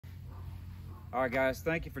All right, guys,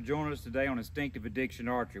 thank you for joining us today on Instinctive Addiction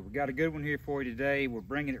Archery. We got a good one here for you today. We're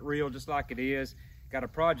bringing it real just like it is. Got a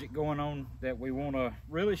project going on that we want to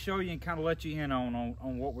really show you and kind of let you in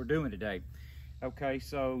on what we're doing today. Okay,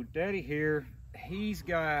 so Daddy here, he's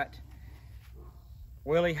got,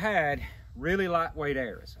 well, he had really lightweight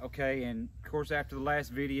arrows, okay? And of course, after the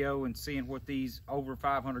last video and seeing what these over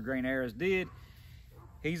 500 grain arrows did,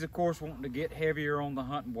 he's of course wanting to get heavier on the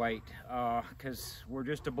hunting weight because we're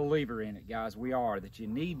just a believer in it, guys. We are, that you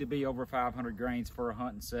need to be over 500 grains for a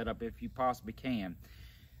hunting setup if you possibly can.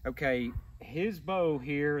 Okay, his bow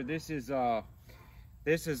here, this is a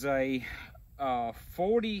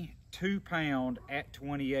 42 pound at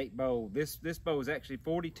 28 bow. This bow is actually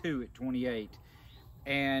 42 at 28,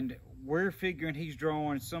 and we're figuring he's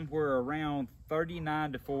drawing somewhere around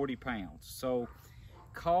 39 to 40 pounds. So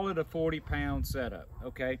call it a 40-pound setup.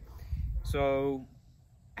 Okay, so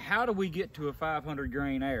how do we get to a 500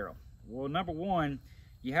 grain arrow? Well, number one,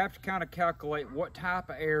 you have to kind of calculate what type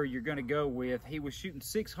of arrow you're going to go with. He was shooting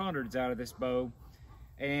 600s out of this bow,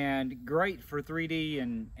 and great for 3D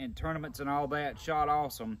and tournaments and all that, shot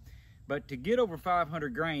awesome. But to get over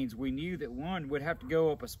 500 grains, we knew that one would have to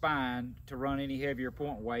go up a spine to run any heavier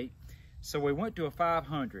point weight. So we went to a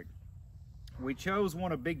 500. We chose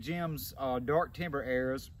one of Big Jim's dark timber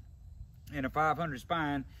arrows in a 500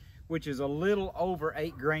 spine, which is a little over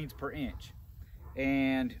 8 grains per inch.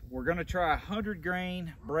 And we're going to try 100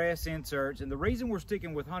 grain brass inserts. And the reason we're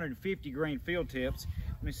sticking with 150 grain field tips,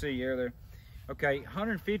 let me see here there. Okay,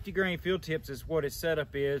 150 grain field tips is what his setup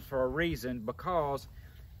is for a reason, because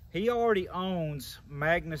he already owns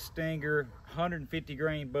Magnus Stinger 150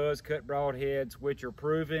 grain buzz cut broadheads, which are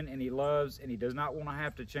proven and he loves, and he does not want to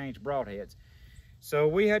have to change broadheads. So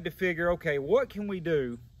we had to figure, okay, what can we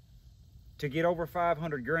do to get over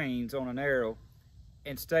 500 grains on an arrow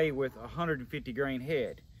and stay with 150 grain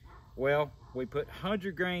head? Well, we put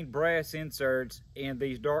 100 grain brass inserts in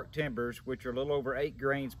these dark timbers, which are a little over 8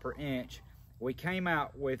 grains per inch. We came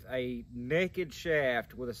out with a naked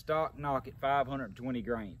shaft with a stock knock at 520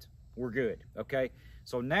 grains. We're good, okay?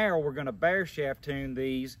 So now we're gonna bear shaft tune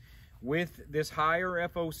these with this higher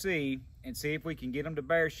FOC and see if we can get them to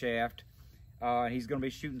bear shaft. He's gonna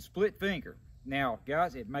be shooting split finger. Now,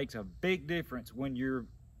 guys, it makes a big difference when you're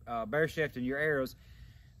bear shafting your arrows,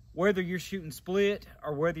 whether you're shooting split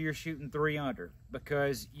or whether you're shooting 3 under,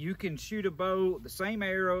 because you can shoot a bow, the same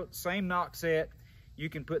arrow, same knock set. You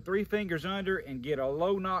can put 3 fingers under and get a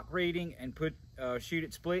low knock reading and shoot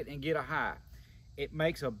it split and get a high. It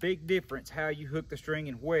makes a big difference how you hook the string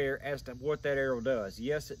and where as to what that arrow does.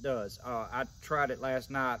 Yes, it does. I tried it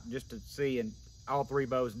last night just to see, and all 3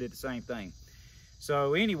 bows did the same thing.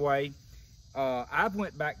 So anyway, I've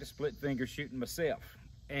went back to split finger shooting myself,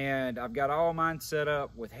 and I've got all mine set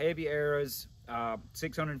up with heavy arrows,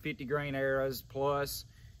 650 grain arrows, plus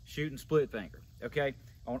shooting split finger, okay,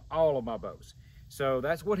 on all of my bows. So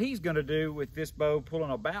that's what he's gonna do with this bow,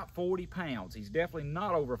 pulling about 40 pounds. He's definitely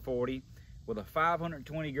not over 40 with a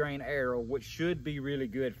 520 grain arrow, which should be really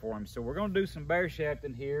good for him. So we're gonna do some bear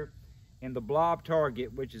shafting here in the blob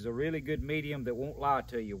target, which is a really good medium that won't lie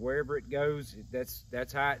to you. Wherever it goes, that's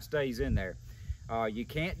how it stays in there. You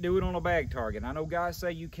can't do it on a bag target. I know guys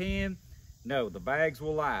say you can. No, the bags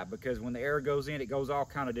will lie, because when the arrow goes in, it goes all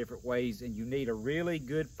kind of different ways, and you need a really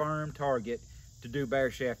good firm target to do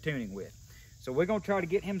bear shaft tuning with. So we're gonna try to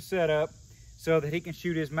get him set up so that he can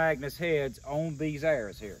shoot his Magnus heads on these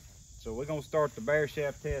arrows here. So we're gonna start the bear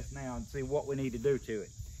shaft test now and see what we need to do to it,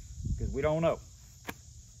 because we don't know.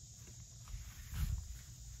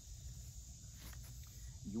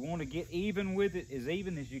 You wanna get even with it, as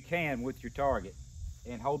even as you can with your target,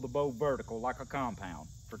 and hold the bow vertical like a compound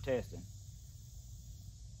for testing.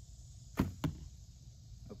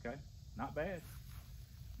 Okay, not bad.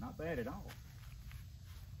 Not bad at all.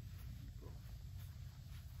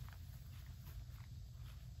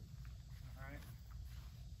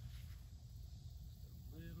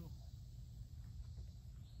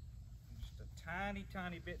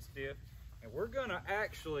 Tiny bit stiff, and we're gonna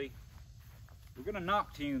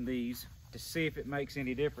knock tune these to see if it makes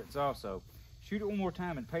any difference. Also, shoot it one more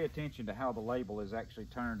time and pay attention to how the label is actually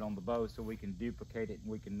turned on the bow, so we can duplicate it and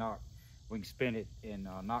we can spin it and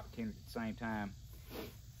knock tune it at the same time,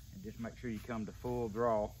 and just make sure you come to full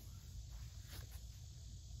draw.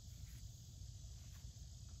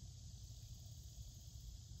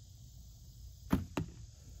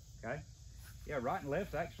 Okay, yeah, right and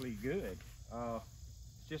left's actually good.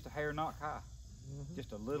 It's just a hair knock high,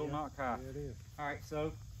 just a little knock high. Yeah, it is. All right,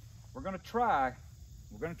 so we're gonna try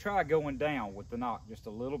going down with the knock just a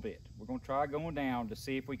little bit. We're gonna try going down to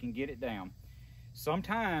see if we can get it down.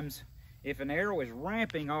 Sometimes If an arrow is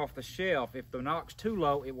ramping off the shelf, if the knock's too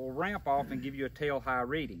low, it will ramp off and give you a tail high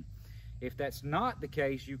reading. If that's not the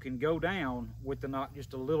case, you can go down with the knock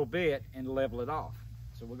just a little bit and level it off.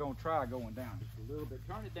 So we're gonna try going down just a little bit.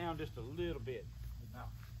 Turn it down just a little bit. No.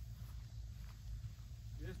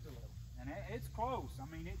 Just a little. And it's close. I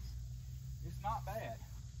mean, it's not bad.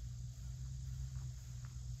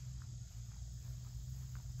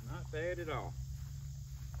 Not bad at all.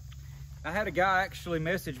 I had a guy actually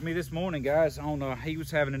message me this morning, guys, on he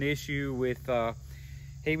was having an issue with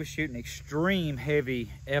he was shooting extreme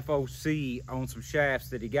heavy FOC on some shafts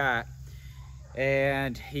that he got,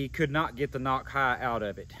 and he could not get the knock high out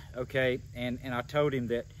of it. Okay, and I told him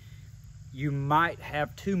that you might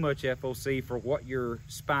have too much FOC for what your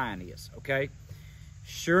spine is. Okay,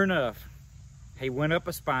 sure enough, he went up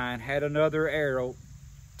a spine, had another arrow,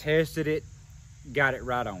 tested it, got it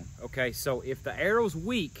right on. Okay, so if the arrow's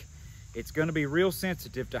weak, it's going to be real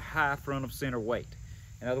sensitive to high front of center weight.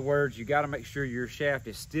 In other words, you got to make sure your shaft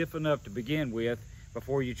is stiff enough to begin with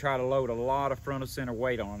before you try to load a lot of front of center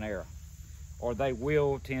weight on an arrow, or they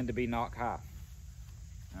will tend to be knock high.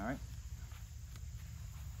 All right.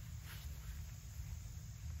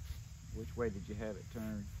 Which way did you have it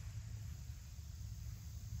turned?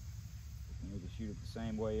 You need to shoot it the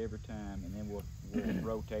same way every time, and then we'll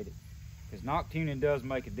rotate it. Because knock tuning does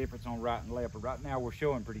make a difference on right and left, but right now we're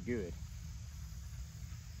showing pretty good.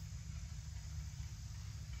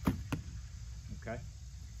 Okay,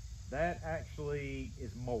 that actually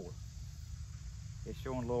is more. It's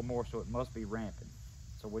showing a little more, so it must be ramping.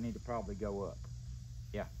 So we need to probably go up.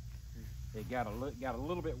 Yeah, it got a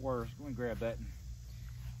little bit worse. Let me grab that.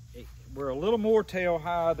 We're a little more tail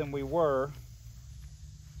high than we were,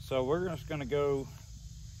 so we're just going to go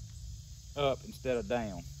up instead of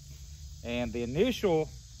down. And the initial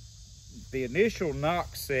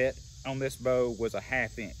knock set on this bow was a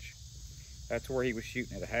 1/2 inch. That's where he was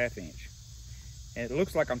shooting at, a 1/2 inch. And it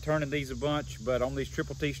looks like I'm turning these a bunch, but on these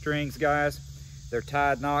triple T strings, guys, they're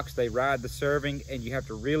tied knocks. They ride the serving, and you have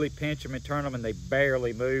to really pinch them and turn them, and they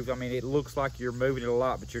barely move. I mean, it looks like you're moving it a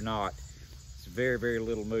lot, but you're not. It's very, very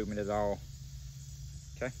little movement at all.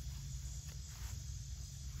 Okay.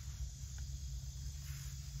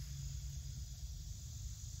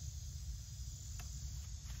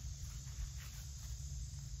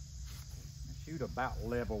 Shoot about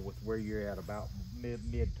level with where you're at, about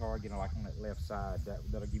mid target, you know, like on that left side.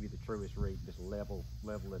 That'll give you the truest read. Just level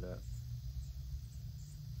it up.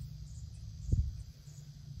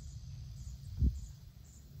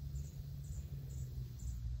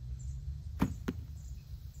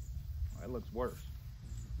 Well, that looks worse.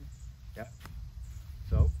 Yeah.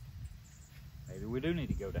 So maybe we do need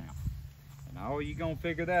to go down. And all you're gonna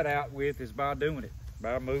figure that out with is by doing it,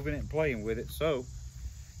 by moving it and playing with it. So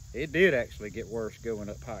it did actually get worse going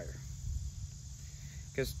up higher.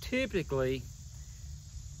 Because typically,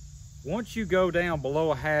 once you go down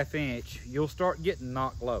below a 1/2 inch, you'll start getting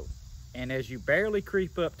knocked low. And as you barely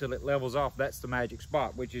creep up till it levels off, that's the magic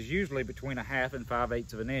spot, which is usually between a 1/2 and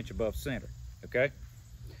 5/8 of an inch above center, okay?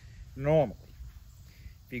 Normally.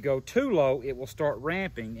 If you go too low, it will start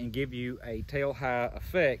ramping and give you a tail high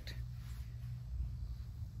effect.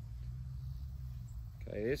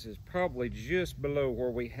 Okay, this is probably just below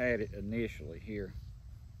where we had it initially here.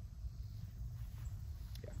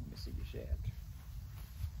 Yeah, let me see your shaft.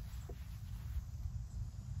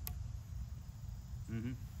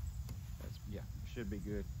 That's, yeah, it should be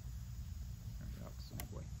good. Turn it out the same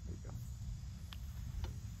way. There you go.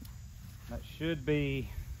 That should be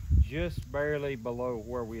just barely below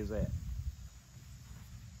where we was at.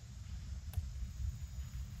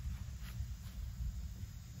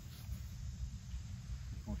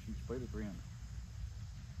 Shoot split or 300.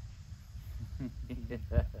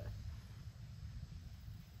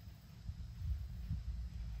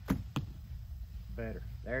 Better.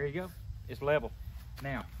 There you go. It's level.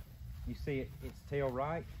 Now, you see it's tail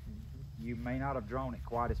right. You may not have drawn it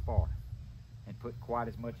quite as far and put quite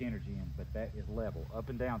as much energy in, but that is level. Up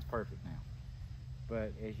and down's perfect now.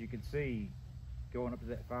 But as you can see, going up to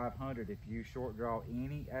that 500, if you short draw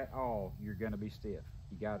any at all, you're going to be stiff.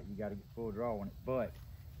 You got to get full draw on it. But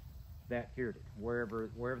that cured it. Wherever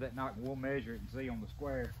that knock, we'll measure it and see on the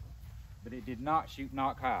square, but it did not shoot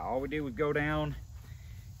knock high. All we did was go down.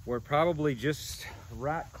 We're probably just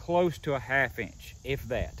right close to a 1/2 inch, if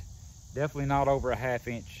that. Definitely not over a 1/2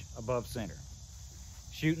 inch above center.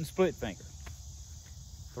 Shooting split finger.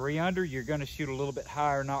 3 under, you're going to shoot a little bit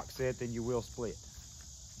higher knock set than you will split.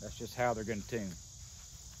 That's just how they're going to tune.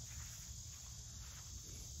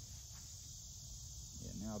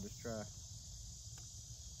 Yeah, now I'll just try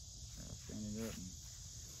standing up and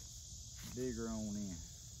digger on in.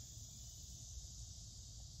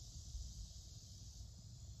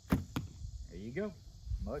 you go.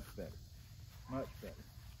 Much better. Much better.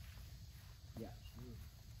 Yeah.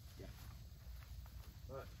 Yeah.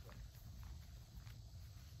 Much better.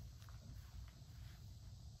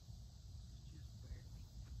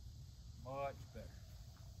 Much better.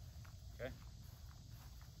 Okay.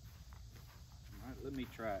 All right, let me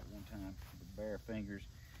try it one time with bare fingers.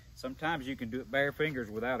 Sometimes you can do it bare fingers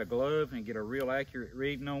without a glove and get a real accurate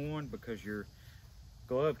reading on one, because your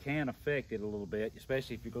glove can affect it a little bit,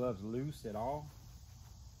 especially if your glove's loose at all.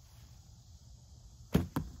 All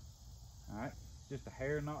right, just a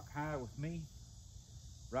hair knock high with me.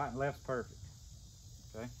 Right and left's perfect.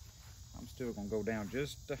 Okay, I'm still gonna go down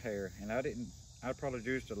just a hair, and I probably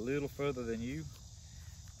just a little further than you,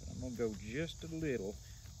 but I'm gonna go just a little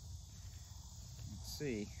and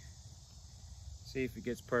see if it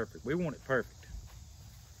gets perfect. We want it perfect.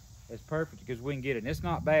 It's perfect because we can get it, and it's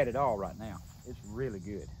not bad at all right now. It's really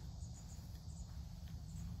good.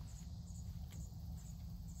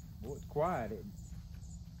 Boy, it's quiet, isn't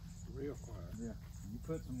it? Real quiet. Yeah. You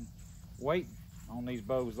put some weight on these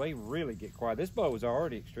bows, they really get quiet. This bow is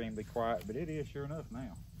already extremely quiet, but it is sure enough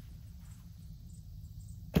now.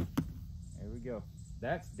 There we go.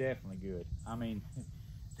 That's definitely good. I mean,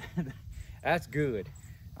 that's good.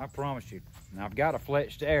 I promise you. Now, I've got a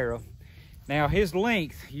fletched arrow. Now, his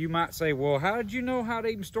length, you might say, well, how did you know how to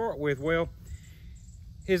even start with? Well,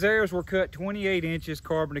 his arrows were cut 28 inches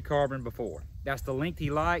carbon to carbon before. That's the length he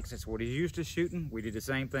likes. That's what he's used to shooting. We did the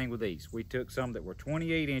same thing with these. We took some that were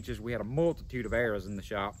 28 inches. We had a multitude of arrows in the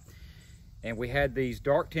shop. And we had these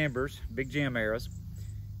dark timbers, big gem arrows,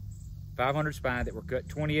 500 spine, that were cut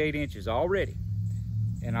 28 inches already.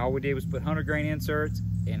 And all we did was put 100 grain inserts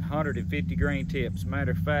and 150 grain tips.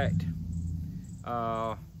 Matter of fact,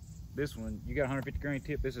 this one, you got 150 grain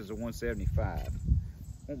tip. This is a 175.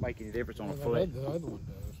 Won't make any difference on a foot. The other one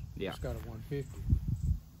does. Yeah. It's got a 150.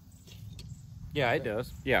 Yeah, it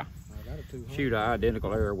does. Yeah. I got a 200. Shoot an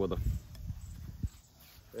identical arrow with a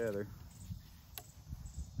feather.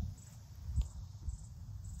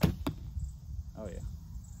 Oh yeah.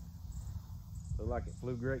 Looked like it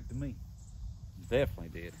flew great to me.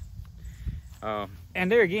 Definitely did. And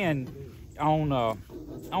there again,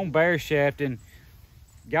 on bear shafting,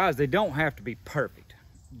 guys, they don't have to be perfect,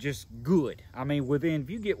 just good. I mean, if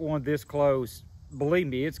you get one this close, believe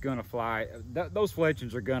me, it's gonna fly. Those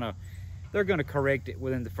fletchings they're gonna correct it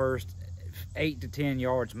within the first 8 to 10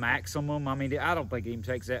 yards maximum. I mean, I don't think it even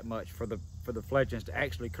takes that much for the fletchings to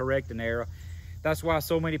actually correct an arrow. That's why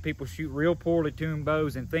so many people shoot real poorly tuned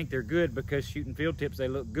bows and think they're good, because shooting field tips, they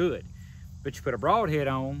look good. But you put a broadhead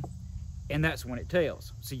on, and that's when it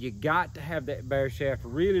tells. So you got to have that bear shaft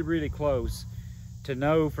really, really close to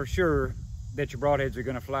know for sure that your broadheads are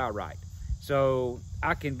gonna fly right. So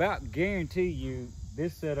I can about guarantee you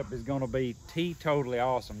this setup is gonna be totally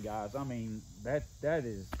awesome, guys. I mean,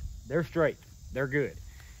 they're straight, they're good.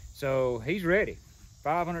 So he's ready.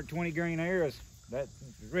 520 grain arrows, that's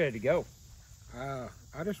ready to go. I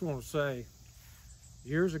just want to say,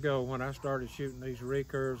 years ago when I started shooting these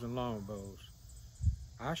recurves and longbows,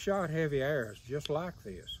 I shot heavy arrows just like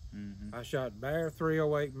this. Mm-hmm. I shot bare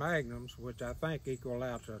 308 Magnums, which I think equal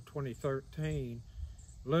out to a 2013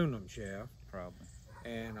 aluminum shaft. Probably.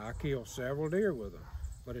 And I killed several deer with them.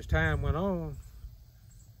 But as time went on,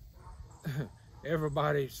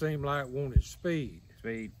 everybody seemed like wanted speed.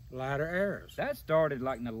 Lighter arrows. That started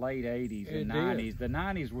like in the late 80s and 90s. Did. The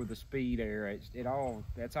 90s were the speed era.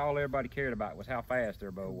 That's all everybody cared about, was how fast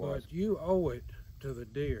their bow was. But you owe it to the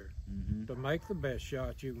deer Mm-hmm. to make the best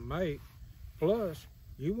shot you can make. Plus,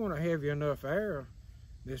 you want a heavy enough arrow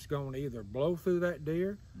that's going to either blow through that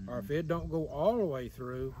deer, or if it don't go all the way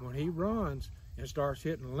through, when he runs and starts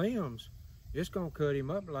hitting limbs, it's going to cut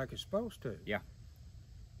him up like it's supposed to. Yeah.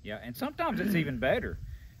 Yeah, and sometimes it's even better.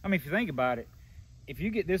 I mean, if you think about it, if you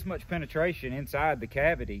get this much penetration inside the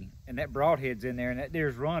cavity and that broadhead's in there and that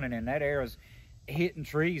deer's running and that arrow's hitting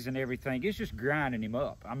trees and everything, it's just grinding him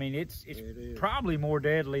up. I mean, it's probably more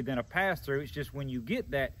deadly than a pass-through. It's just when you get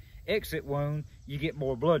that exit wound, you get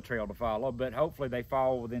more blood trail to follow, but hopefully they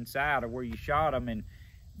fall within sight of where you shot them, and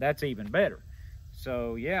that's even better.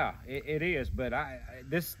 So yeah, it is. But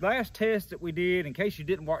this last test that we did, in case you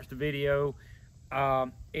didn't watch the video,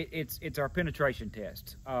 it's our penetration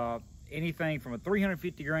test. Anything from a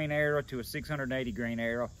 350 grain arrow to a 680 grain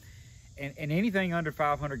arrow, and anything under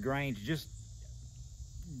 500 grains just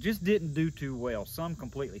didn't do too well. Some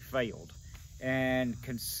completely failed, and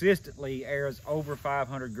consistently arrows over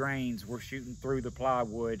 500 grains were shooting through the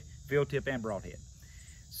plywood, field tip and broadhead.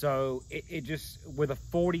 So it just, with a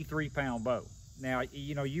 43-pound bow. Now,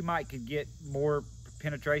 you know, you could get more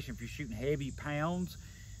penetration if you're shooting heavy pounds,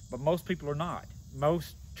 but most people are not.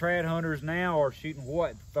 most trad hunters now are shooting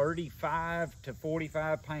what, 35 to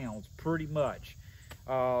 45 pounds, pretty much.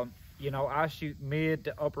 You know, I shoot mid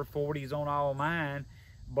to upper 40s on all mine,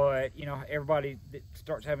 but you know, everybody that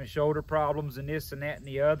starts having shoulder problems and this and that and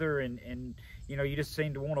the other, and you know, you just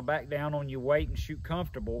seem to want to back down on your weight and shoot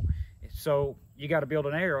comfortable. So you got to build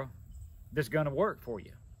an arrow that's going to work for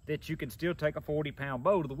you, that you can still take a 40-pound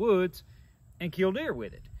bow to the woods and kill deer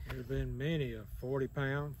with it. There's been many a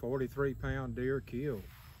 40-pound, 43-pound deer killed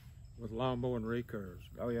with longbow and recurves.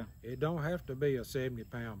 Oh yeah. It don't have to be a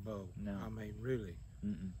 70-pound bow. No. I mean, really.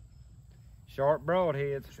 Sharp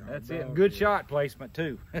broadheads. That's it. broadheads. Good shot placement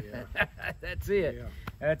too. Yeah. That's it. Yeah.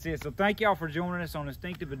 That's it. So thank y'all for joining us on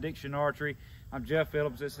Instinctive Addiction Archery. I'm Jeff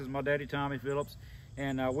Phillips. This is my daddy, Tommy Phillips.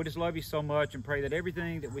 And we just love you so much and pray that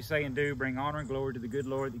everything that we say and do bring honor and glory to the good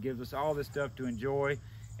Lord that gives us all this stuff to enjoy.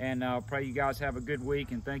 And pray you guys have a good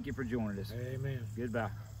week, and thank you for joining us. Amen. Goodbye.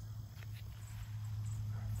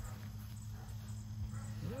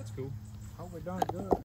 That's cool. Hope we done good.